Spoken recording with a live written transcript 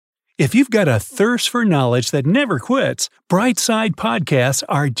If you've got a thirst for knowledge that never quits, Brightside Podcasts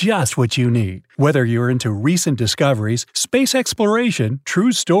are just what you need. Whether you're into recent discoveries, space exploration,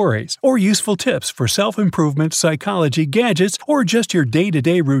 true stories, or useful tips for self-improvement, psychology, gadgets, or just your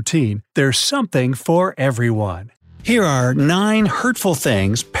day-to-day routine, there's something for everyone. Here are 9 hurtful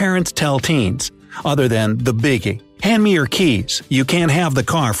things parents tell teens, other than the biggie. Hand me your keys. You can't have the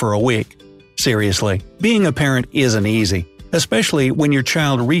car for a week. Seriously, being a parent isn't easy, especially when your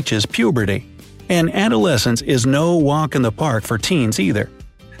child reaches puberty. And adolescence is no walk in the park for teens either.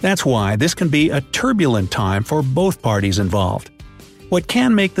 That's why this can be a turbulent time for both parties involved. What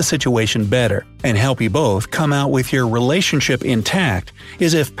can make the situation better and help you both come out with your relationship intact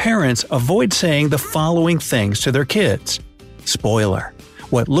is if parents avoid saying the following things to their kids. Spoiler: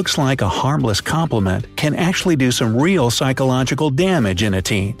 what looks like a harmless compliment can actually do some real psychological damage in a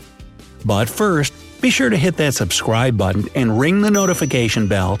teen. But first, be sure to hit that subscribe button and ring the notification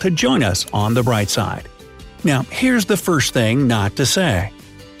bell to join us on the bright side. Now, here's the first thing not to say.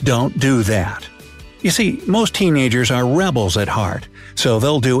 Don't do that. You see, most teenagers are rebels at heart, so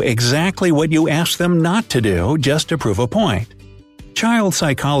they'll do exactly what you ask them not to do just to prove a point. Child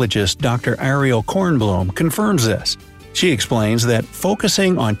psychologist Dr. Ariel Kornblum confirms this. She explains that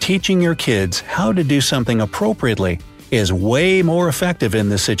focusing on teaching your kids how to do something appropriately is way more effective in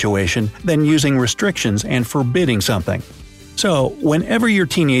this situation than using restrictions and forbidding something. So, whenever your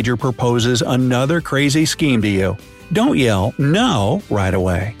teenager proposes another crazy scheme to you, don't yell "no" right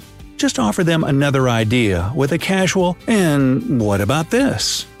away. Just offer them another idea with a casual "and what about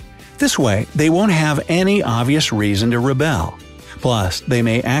this?" This way, they won't have any obvious reason to rebel. Plus, they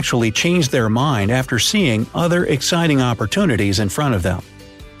may actually change their mind after seeing other exciting opportunities in front of them.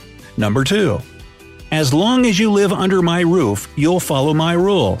 Number 2. As long as you live under my roof, you'll follow my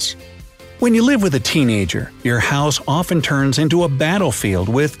rules. When you live with a teenager, your house often turns into a battlefield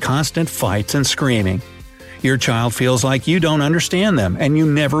with constant fights and screaming. Your child feels like you don't understand them and you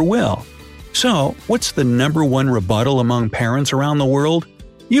never will. So, what's the number one rebuttal among parents around the world?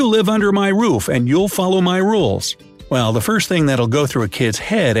 You live under my roof and you'll follow my rules. Well, the first thing that'll go through a kid's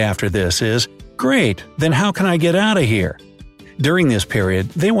head after this is, great, then how can I get out of here? During this period,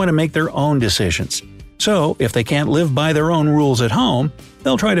 they want to make their own decisions. So, if they can't live by their own rules at home,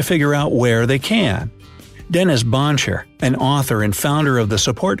 they'll try to figure out where they can. Dennis Boncher, an author and founder of the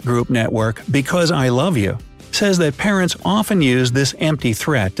support group network Because I Love You, says that parents often use this empty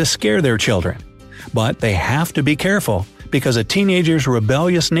threat to scare their children. But they have to be careful, because a teenager's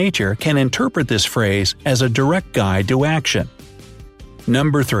rebellious nature can interpret this phrase as a direct guide to action.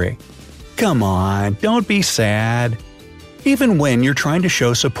 Number 3. Come on, don't be sad. Even when you're trying to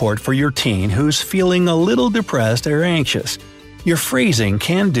show support for your teen who's feeling a little depressed or anxious, your phrasing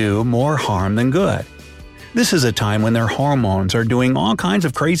can do more harm than good. This is a time when their hormones are doing all kinds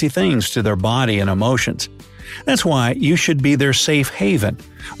of crazy things to their body and emotions. That's why you should be their safe haven,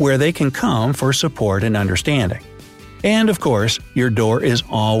 where they can come for support and understanding. And of course, your door is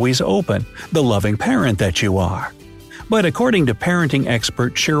always open, the loving parent that you are. But according to parenting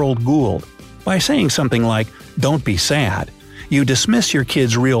expert Cheryl Gould, by saying something like, "Don't be sad," you dismiss your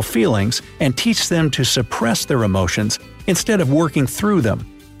kids' real feelings and teach them to suppress their emotions instead of working through them.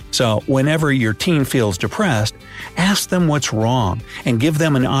 So, whenever your teen feels depressed, ask them what's wrong and give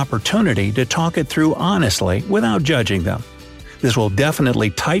them an opportunity to talk it through honestly without judging them. This will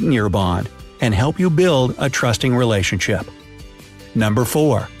definitely tighten your bond and help you build a trusting relationship. Number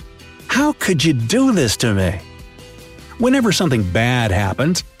 4. How could you do this to me? Whenever something bad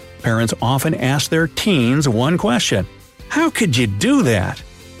happens, parents often ask their teens one question: how could you do that?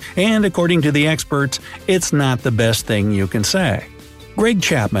 And according to the experts, it's not the best thing you can say. Greg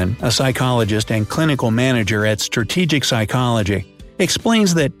Chapman, a psychologist and clinical manager at Strategic Psychology,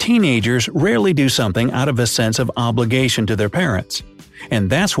 explains that teenagers rarely do something out of a sense of obligation to their parents.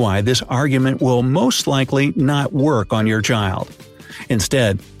 And that's why this argument will most likely not work on your child.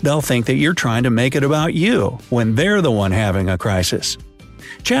 Instead, they'll think that you're trying to make it about you when they're the one having a crisis.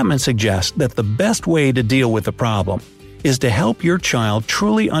 Chapman suggests that the best way to deal with the problem is to help your child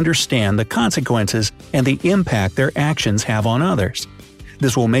truly understand the consequences and the impact their actions have on others.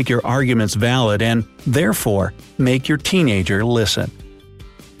 This will make your arguments valid and, therefore, make your teenager listen.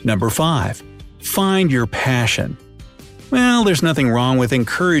 Number 5. Find your passion. Well, there's nothing wrong with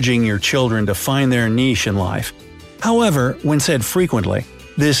encouraging your children to find their niche in life. However, when said frequently,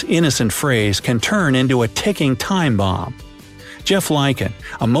 this innocent phrase can turn into a ticking time bomb. Jeff Lycan,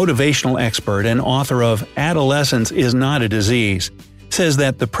 a motivational expert and author of Adolescence is Not a Disease, says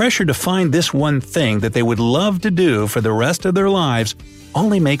that the pressure to find this one thing that they would love to do for the rest of their lives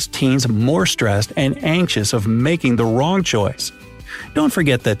only makes teens more stressed and anxious of making the wrong choice. Don't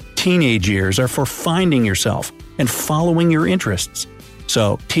forget that teenage years are for finding yourself and following your interests.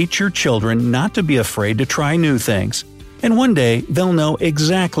 So teach your children not to be afraid to try new things, and one day they'll know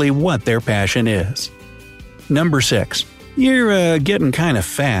exactly what their passion is. Number 6. You're getting kind of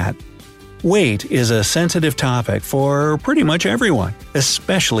fat. Weight is a sensitive topic for pretty much everyone,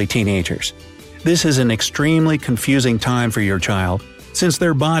 especially teenagers. This is an extremely confusing time for your child, since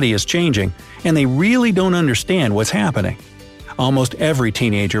their body is changing and they really don't understand what's happening. Almost every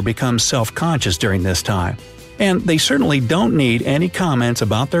teenager becomes self-conscious during this time, and they certainly don't need any comments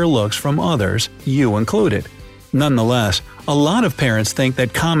about their looks from others, you included. Nonetheless, a lot of parents think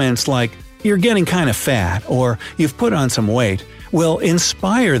that comments like, "You're getting kind of fat," or "You've put on some weight," will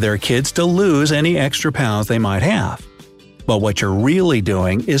inspire their kids to lose any extra pounds they might have. But what you're really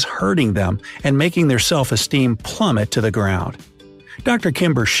doing is hurting them and making their self-esteem plummet to the ground. Dr.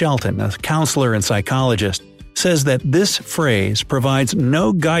 Kimber Shelton, a counselor and psychologist, says that this phrase provides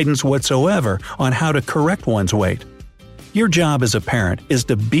no guidance whatsoever on how to correct one's weight. Your job as a parent is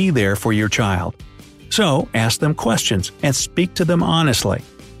to be there for your child. So ask them questions and speak to them honestly.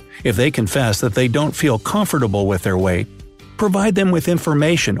 If they confess that they don't feel comfortable with their weight, provide them with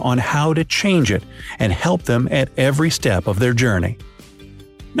information on how to change it and help them at every step of their journey.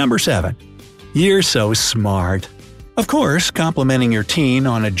 Number 7. You're so smart. Of course, complimenting your teen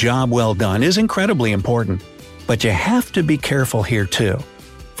on a job well done is incredibly important, but you have to be careful here too.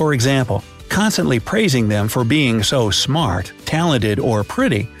 For example, constantly praising them for being so smart, talented, or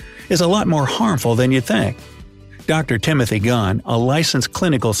pretty is a lot more harmful than you think. Dr. Timothy Gunn, a licensed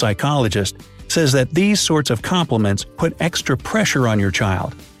clinical psychologist, says that these sorts of compliments put extra pressure on your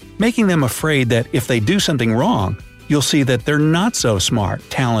child, making them afraid that if they do something wrong, you'll see that they're not so smart,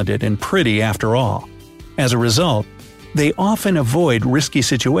 talented, and pretty after all. As a result, they often avoid risky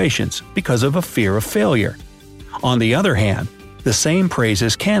situations because of a fear of failure. On the other hand, the same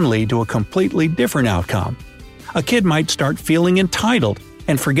praises can lead to a completely different outcome. A kid might start feeling entitled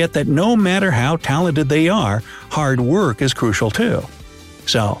and forget that no matter how talented they are, hard work is crucial too.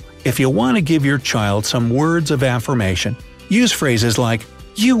 So, if you want to give your child some words of affirmation, use phrases like,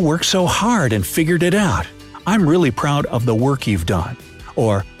 "You worked so hard and figured it out. I'm really proud of the work you've done."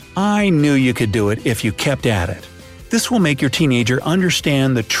 Or, "I knew you could do it if you kept at it." This will make your teenager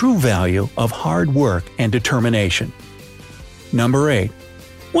understand the true value of hard work and determination. Number 8.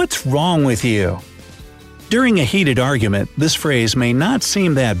 What's wrong with you? During a heated argument, this phrase may not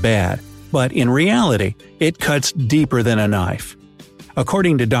seem that bad, but in reality, it cuts deeper than a knife.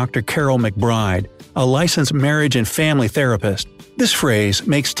 According to Dr. Carol McBride, a licensed marriage and family therapist, this phrase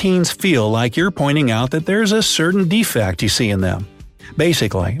makes teens feel like you're pointing out that there's a certain defect you see in them.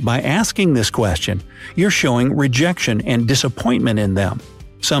 Basically, by asking this question, you're showing rejection and disappointment in them,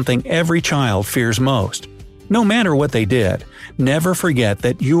 something every child fears most. No matter what they did, never forget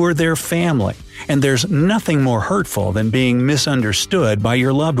that you're their family, and there's nothing more hurtful than being misunderstood by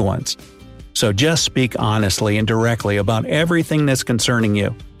your loved ones. So just speak honestly and directly about everything that's concerning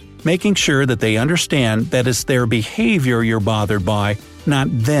you, making sure that they understand that it's their behavior you're bothered by, not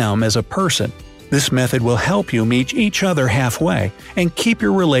them as a person. This method will help you meet each other halfway and keep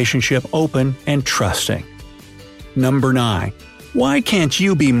your relationship open and trusting. Number 9. Why can't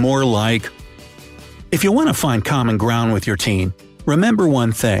you be more like? If you want to find common ground with your teen, remember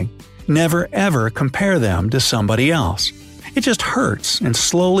one thing: never ever compare them to somebody else. It just hurts and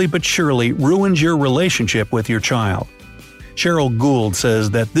slowly but surely ruins your relationship with your child. Cheryl Gould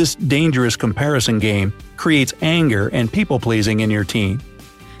says that this dangerous comparison game creates anger and people-pleasing in your teen.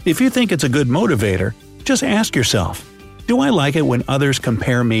 If you think it's a good motivator, just ask yourself, do I like it when others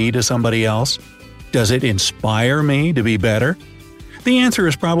compare me to somebody else? Does it inspire me to be better? The answer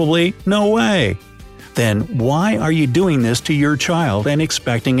is probably no way. Then why are you doing this to your child and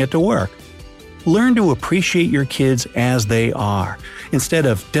expecting it to work? Learn to appreciate your kids as they are, instead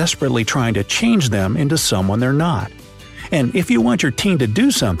of desperately trying to change them into someone they're not. And if you want your teen to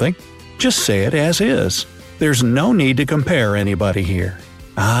do something, just say it as is. There's no need to compare anybody here.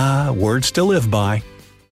 Words to live by.